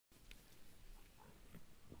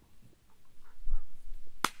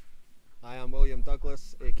William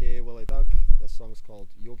Douglas, aka Willie Doug. This song's called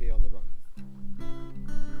Yogi on the Run.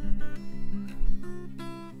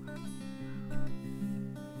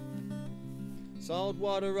 Salt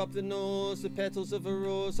water up the nose, the petals of a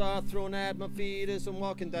rose are thrown at my feet as I'm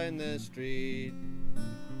walking down the street.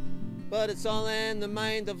 But it's all in the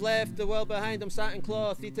mind, I've left the world behind. I'm satin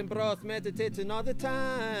cloth, eating broth, meditating all the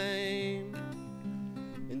time.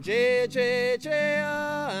 And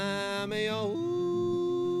I'm a yogi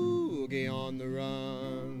on the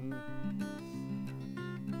run.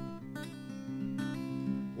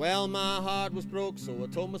 Well, my heart was broke, so I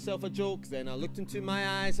told myself a joke. Then I looked into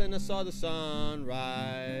my eyes and I saw the sun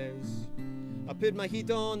rise. I put my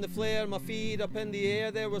heat on the flare, my feet up in the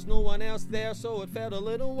air. There was no one else there, so it felt a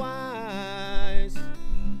little wise.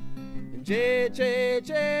 And I'm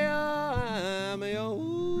a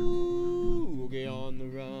yogi on the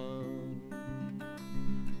run.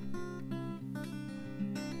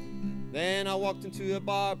 Then I walked into a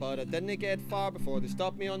bar, but I didn't get far before they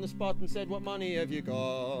stopped me on the spot and said, "What money have you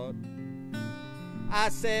got?" I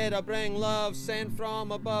said, "I bring love sent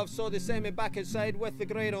from above." So they sent me back inside with the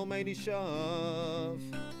great almighty shove.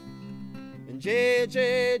 And I'm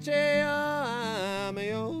a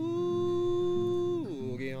yogi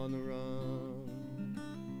on the run.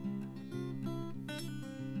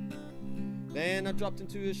 Then I dropped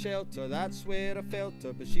into a shelter, that's where I felt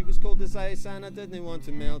her. But she was cold as ice and I didn't want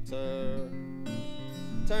to melt her.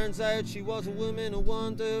 Turns out she was a woman, a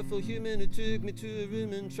wonderful human, who took me to a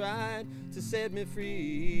room and tried to set me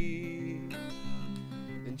free.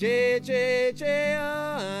 And I'm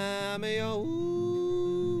a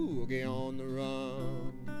yogi on the run.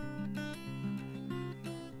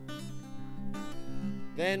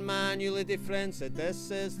 Then my new lady friend said,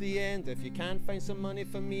 "This is the end, if you can't find some money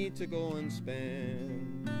for me to go and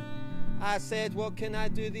spend." I said, "What can I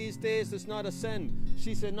do these days? It's not a sin."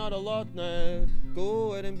 She said, "Not a lot now,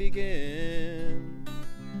 go ahead and begin."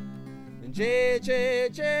 And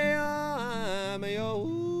I'm a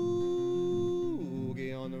yogi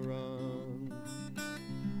on the run.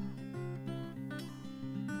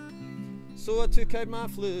 So I took out my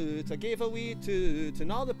flute, I gave a wee toot,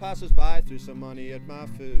 and all the passers-by threw some money at my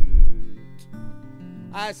foot.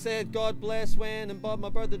 I said, "God bless," when and bought my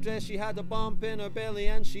birthday dress. She had a bump in her belly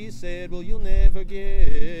and she said, "Well, you'll never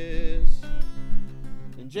guess."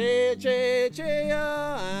 And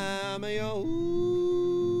I'm a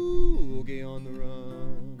yogi on the run.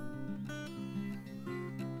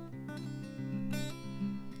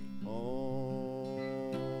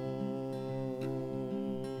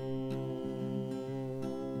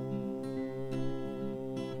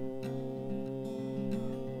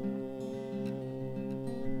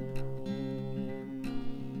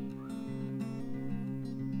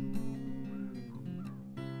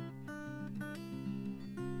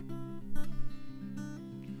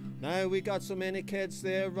 Now we got so many kids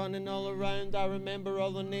there running all around. I remember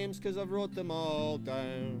all the names 'cause I wrote them all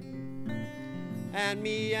down. And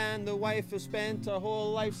me and the wife have spent our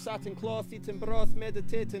whole life satin cloth, eating broth,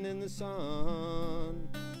 meditating in the sun.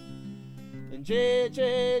 And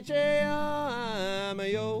I'm a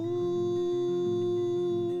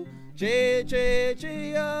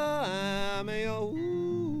I'm a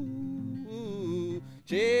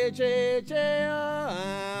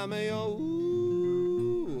I'm a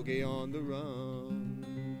yogi on the run.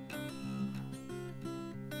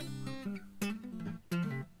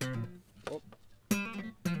 Oh.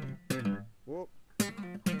 Whoop.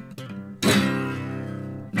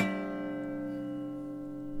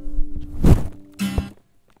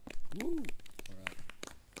 Woo. All right.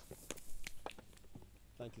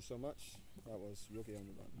 Thank you so much. That was Yogi on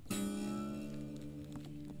the Run.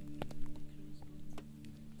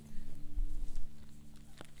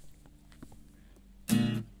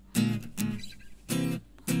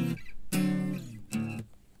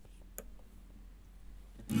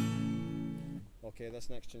 Okay, this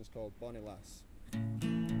next tune's called Bonnie Lass. Sorry,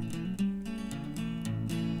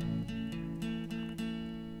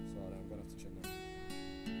 I'm gonna have to tune that.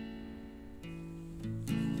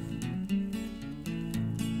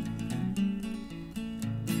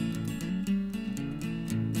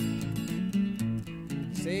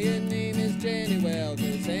 Say your name is Jenny, well,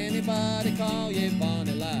 does anybody call you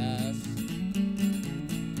Bonnie Lass?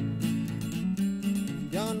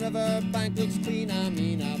 Yon river bank looks clean, I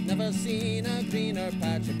mean, I've never seen a greener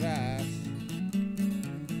patch of grass.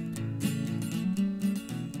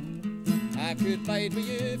 I could fight with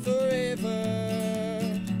you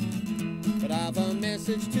forever, but I've a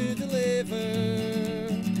message to deliver.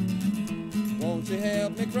 Won't you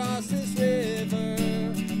help me cross this river,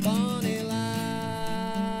 Bonnie Lass?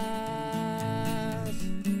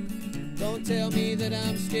 Don't tell that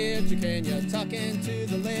I'm scared you can. You're talking to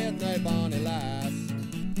the left now, bonny lass.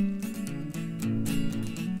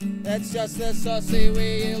 It's just the saucy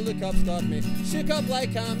way you look up's got me shook up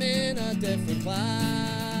like I'm in a different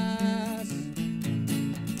class.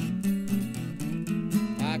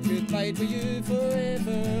 I could fight for you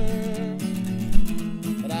forever,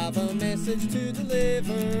 but I've a message to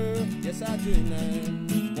deliver. Yes, I do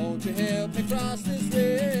now. Won't you help me cross this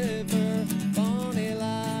river, bonny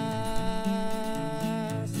lass?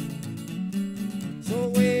 So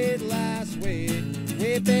wait, lass, wait,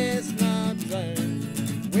 wait, best not drown.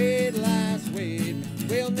 Wait, lass, wait,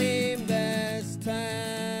 we'll name this town.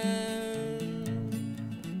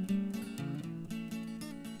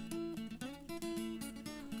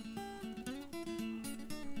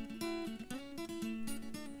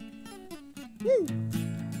 Woo!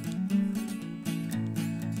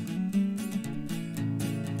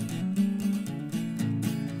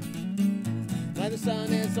 Now the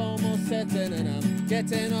sun is almost setting and I'm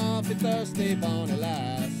getting awfully thirsty, bonny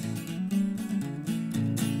lass.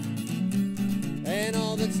 And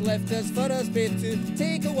all that's left is for us both to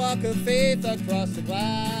take a walk of faith across the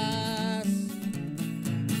glass.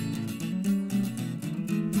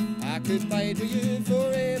 I could fight for you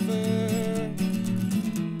forever,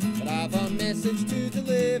 but I've a message to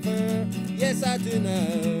deliver. Yes, I do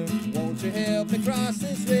know. Won't you help me cross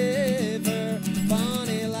this river,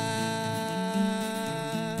 bonny lass,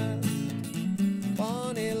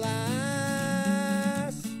 bonny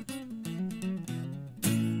lass.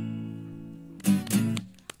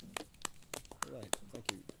 Right,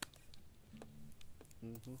 thank you.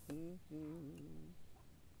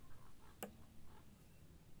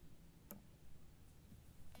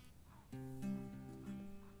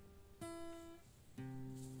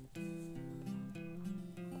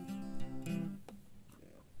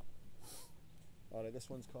 Alright, this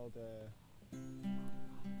one's called oh,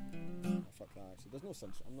 fuck that actually. There's no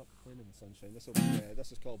sunshine. I'm not playing in the sunshine.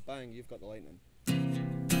 This is called Bang, You've Got the Lightning.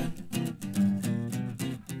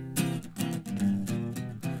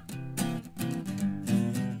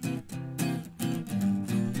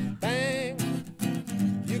 Bang,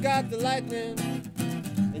 you got the lightning,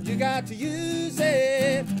 and you got to use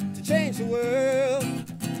it to change the world.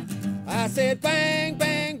 I said bang,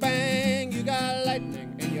 bang, bang, you got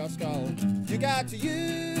lightning in your skull. You got to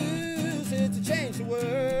use it to change the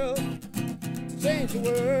world, to change the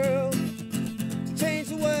world, to change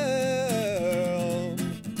the world.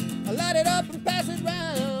 I light it up and pass it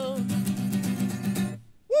round.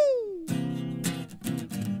 Woo!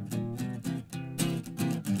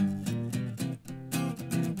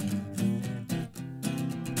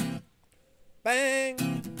 Bang,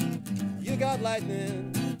 you got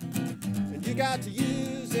lightning, and you got to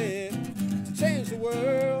use it to change the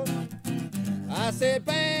world. I said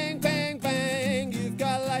bang, bang, bang, you've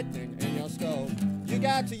got lightning in your skull. You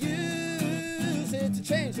got to use it to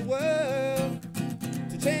change the world,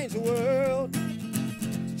 to change the world,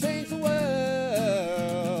 to change the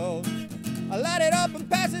world. I light it up and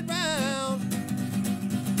pass it round.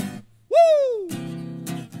 Woo!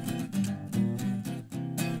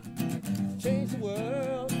 Change the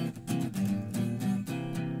world.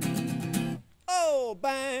 Oh,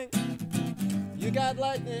 bang, you got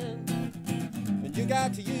lightning, you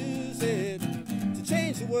got to use it to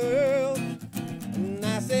change the world. And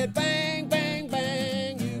I said bang, bang,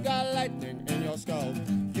 bang, you got lightning in your skull.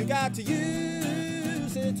 You got to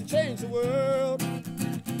use it to change the world,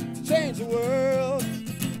 to change the world,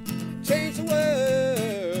 change the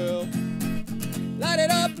world. Light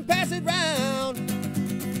it up and pass it round.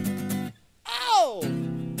 Oh!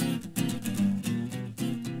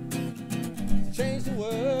 Change the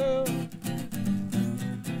world.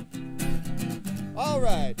 All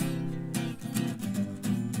right.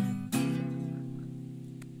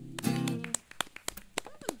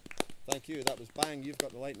 Thank you. That was Bang, You've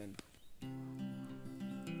Got the Lightning.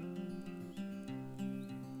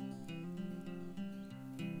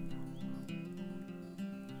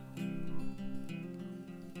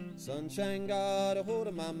 Sunshine got a hold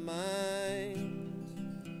of my mind.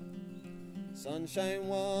 Sunshine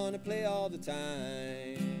wanna play all the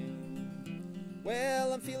time.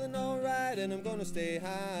 Well, I'm feeling alright and I'm gonna stay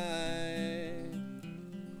high.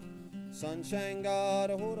 Sunshine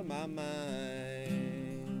got a hold of my mind.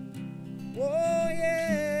 Whoa,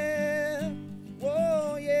 yeah,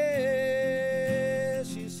 whoa, yeah,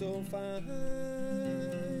 she's so fine.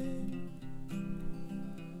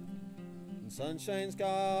 And sunshine's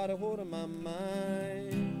got a hold of my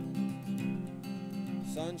mind.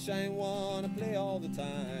 Sunshine wanna play all the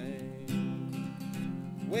time.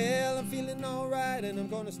 Well, I'm feeling alright and I'm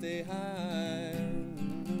gonna stay high.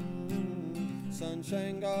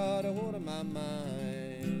 sunshine got a hold of my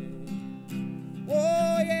mind.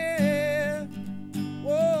 Oh yeah,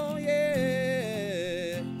 oh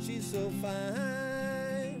yeah, she's so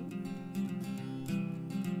fine.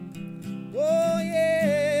 Oh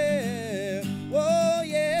yeah, oh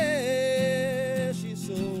yeah, she's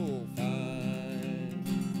so fine.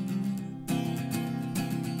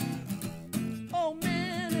 Oh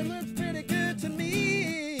man, it looks pretty good to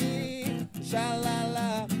me.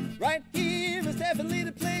 Sha-la-la, right here is definitely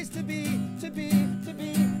the place to be, to be, to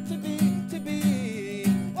be, to be, to be.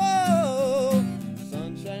 Oh,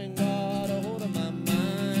 sunshine got a hold of my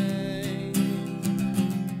mind.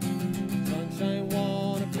 Sunshine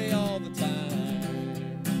wanna play all the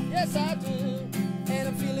time. Yes, I do, and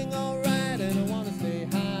I'm feeling alright, and I wanna stay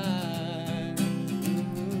high.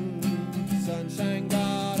 Sunshine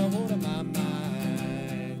got a hold of my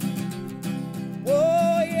mind.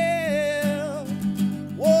 Oh yeah,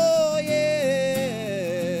 oh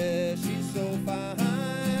yeah, she's so fine.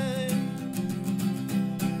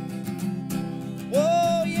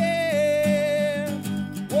 Oh yeah,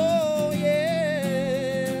 oh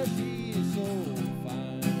yeah, she's so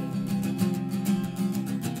fine.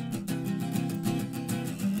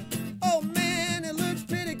 Oh man, it looks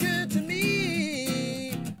pretty good to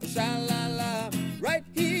me. Sha-la-la, right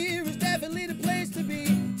here is definitely the place to be,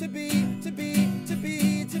 to be, to be, to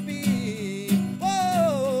be, to be.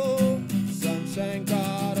 Oh, sunshine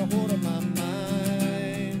got a hold of my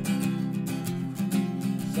mind.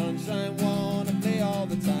 Sunshine wanna play all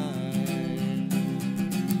the time.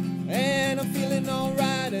 And I'm feeling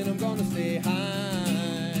alright, and I'm gonna stay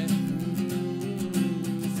high.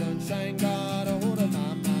 Sunshine got a hold of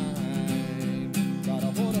my mind. Got a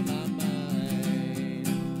hold of my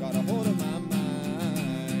mind. Got a hold of my mind.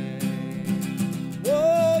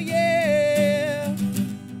 Oh yeah,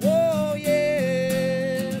 oh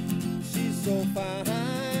yeah, she's so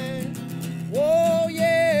fine. Oh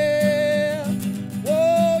yeah,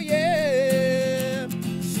 oh yeah,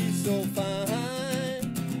 she's so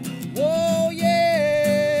fine. Oh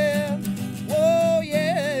yeah, oh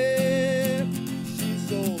yeah, she's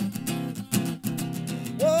so.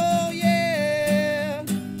 Oh yeah,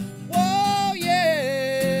 oh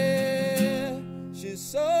yeah, she's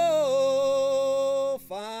so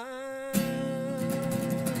fine.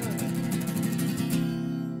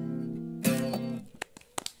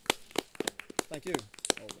 Thank you.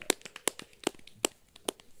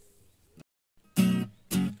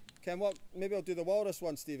 Ken, what? Maybe I'll do the walrus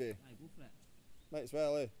one, Stevie. Aye, go for it. Might as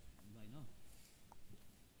well, eh? Why not?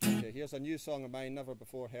 Okay, here's a new song of mine, never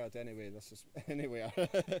before heard. Anyway, this is anywhere.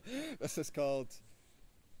 This is called.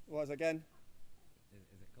 What was it again?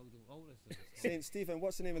 Is it called the Walrus? Or Saint Stephen.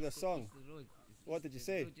 What's the name of this song? East of the road. What did you East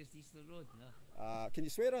say? of the road, just east of the road, no? Can you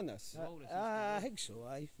swear on this? Walrus, east of the I road. think so,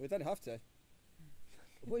 aye. We didn't have to.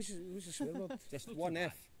 What's the swear word? Just Not one too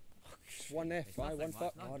F. One F. It's Aye, nothing, one man,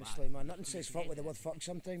 fuck. it's not Honestly, bad. man, nothing says fuck with the word fuck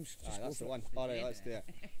sometimes. Aye, Just go that's the for it. one. Alright, let's do it.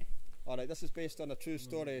 Alright, this is based on a true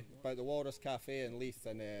story about the Walrus Cafe in Leith,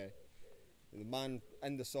 and the man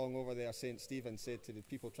in the song over there, Saint Stephen, said to the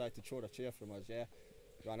people who tried to chore a chair from us, yeah,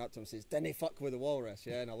 ran up to him and says, "Didn't fuck with the walrus,"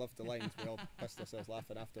 yeah, and I loved the lines. We all pissed ourselves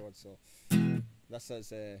laughing afterwards. So this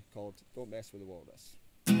is called "Don't Mess with the Walrus."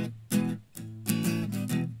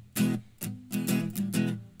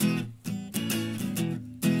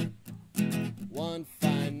 One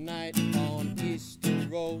fine night on Easter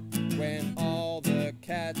Road, when all the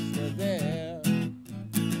cats were there,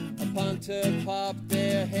 a punter popped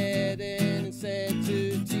their head in and said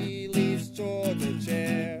to Tea Leaves, "Chore the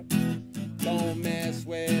chair. Don't mess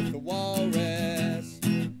with the walrus.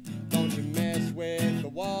 Don't you mess with the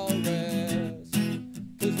walrus.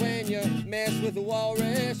 'Cause when you mess with the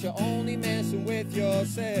walrus, you're only messing with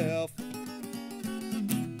yourself."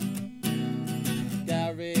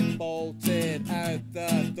 Gary bolted out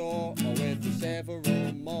the door with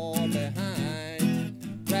several more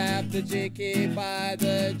behind. Grabbed the Jakey by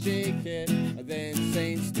the jacket, then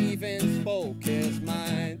Saint Stephen spoke his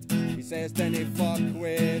mind. He says, "Then he fuck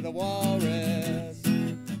with the walrus.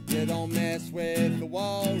 You don't mess with the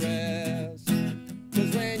walrus.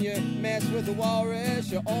 'Cause when you mess with the walrus,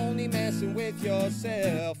 you're only messing with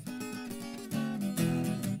yourself."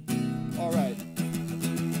 Alright.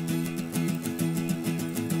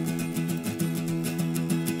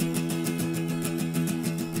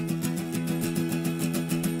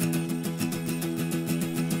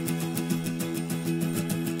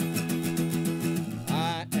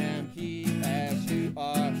 I am he as you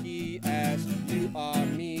are, he as you are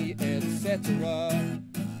me, etc.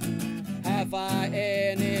 Have I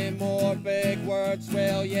any more big words?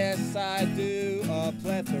 Well, yes, I do, a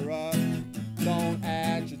plethora. Don't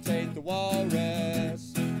agitate the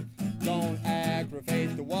walrus. Don't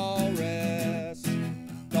aggravate the walrus.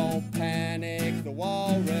 Don't panic the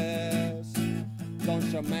walrus. Don't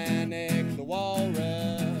shamanic the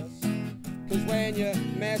walrus. Cause when you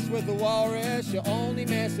mess with the walrus, you're only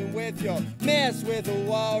messing with your mess with the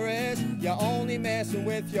walrus. You're only messing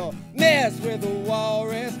with your mess with the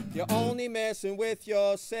walrus. You're only messing with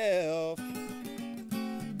yourself.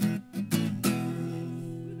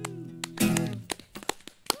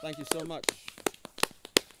 Thank you so much.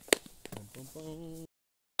 Boom, boom, boom.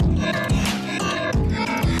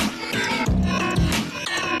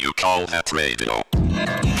 You call that radio?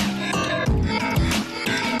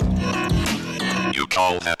 You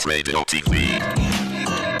call that radio TV?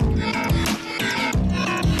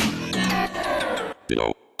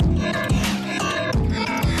 No.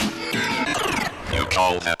 You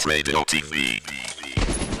call that radio TV?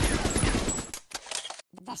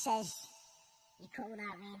 This is You Call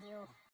That Radio.